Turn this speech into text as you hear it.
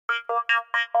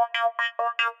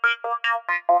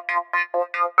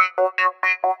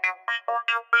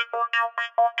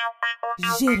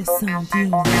Geração de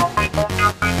um.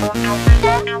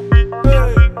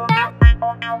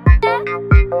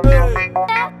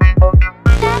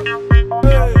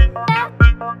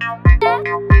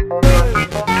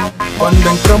 Quando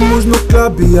entramos no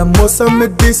clube, a moça me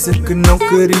disse que não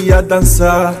queria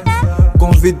dançar.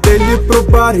 Convidei-lhe pro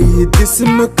bar e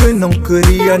disse-me que não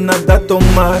queria nada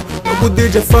tomar. Logo o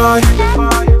DJ Faya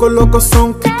colocou o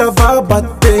som que tava a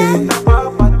bater.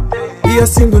 E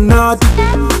assim do nada,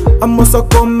 a moça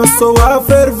começou a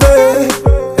ferver.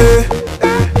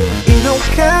 E não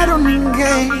quero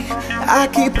ninguém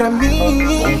aqui pra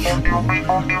mim.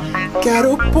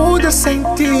 Quero poder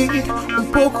sentir um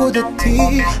pouco de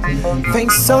ti. Vem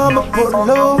só me pôr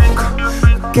louco.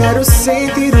 Quero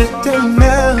sentir o teu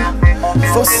mel.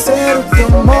 Vou ser o teu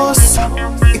moço.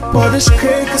 E podes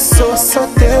crer que sou só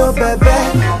teu bebê.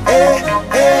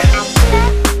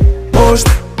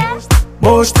 Mostra,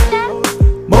 mostra,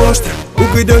 mostra o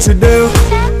que Deus te deu.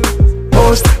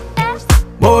 Mostra,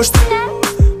 mostra,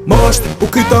 mostra o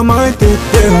que tua mãe te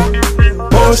deu.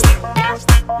 Mostra,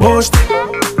 mostra,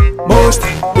 mostra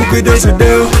o que Deus te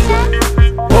deu.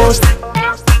 Mostra,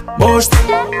 mostra,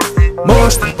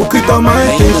 mostra o que tua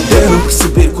mãe te deu.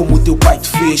 Perceber como o teu pai te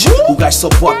fez. O gajo só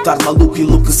pode estar maluco e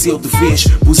enlouqueceu de vez.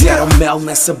 Puseram mel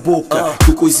nessa boca,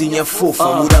 tu coisinha fofa.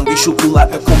 Morango e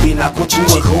chocolate a combinar com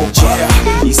tua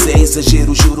roupa. Isso é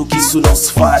exagero, juro que isso não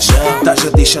se faz. Estás a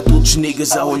deixar todos os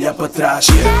niggas a olhar para trás.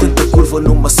 Tanta curva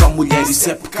numa só mulher, isso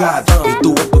é pecado. Eu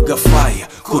estou a pegar Faya,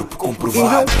 corpo E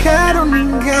comprovado. não quero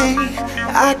ninguém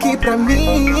aqui pra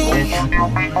mim.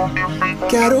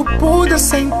 Quero poder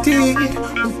sentir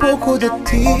um pouco de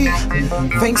ti.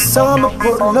 Vem só me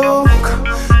pôr louco.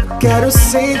 Quero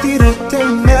sentir o teu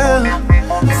mel.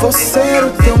 Vou ser o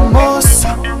teu moço.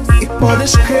 E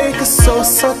podes crer que sou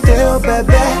só teu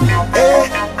bebê.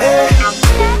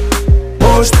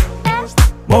 Mostra,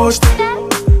 mostra,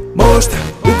 mostra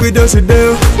o que Deus te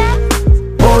deu.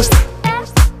 Mostra,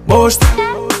 mostra,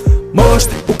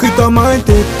 mostra o que tua mãe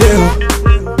te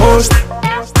deu. Mostra,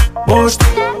 mostra,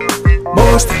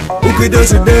 mostra o que Deus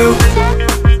te deu.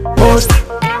 Mostra,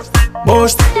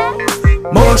 mostra,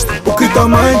 mostra o que tua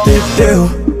mãe te deu.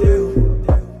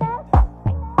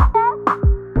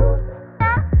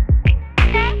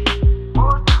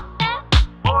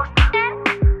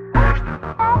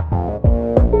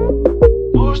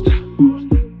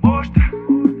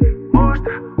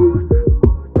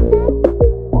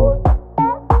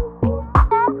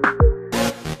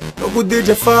 O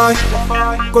DJ Faya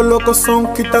colocou o som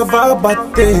que tava a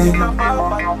bater.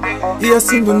 E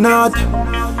assim do nada,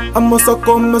 a moça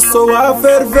começou a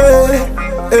ferver.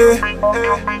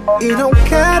 E não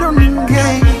quero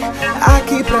ninguém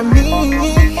aqui pra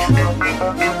mim.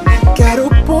 Quero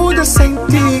poder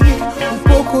sentir um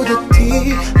pouco de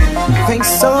ti. Vem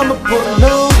só me pôr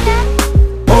louco.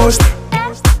 Mostra,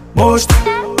 mostra,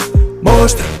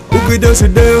 mostra o que Deus te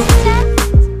deu.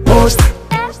 Mostra,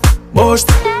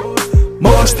 mostra,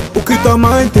 mostra o que tua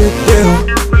mãe te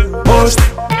deu. Mostra,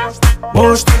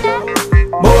 mostra,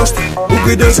 mostra o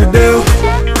que Deus te deu.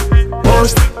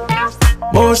 Mostra,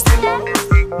 mostra,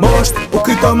 mostra o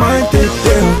que tua mãe te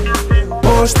deu.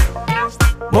 Mostra,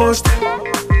 mostra,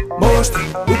 mostra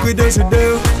o que Deus te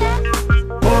deu.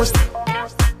 Mostra.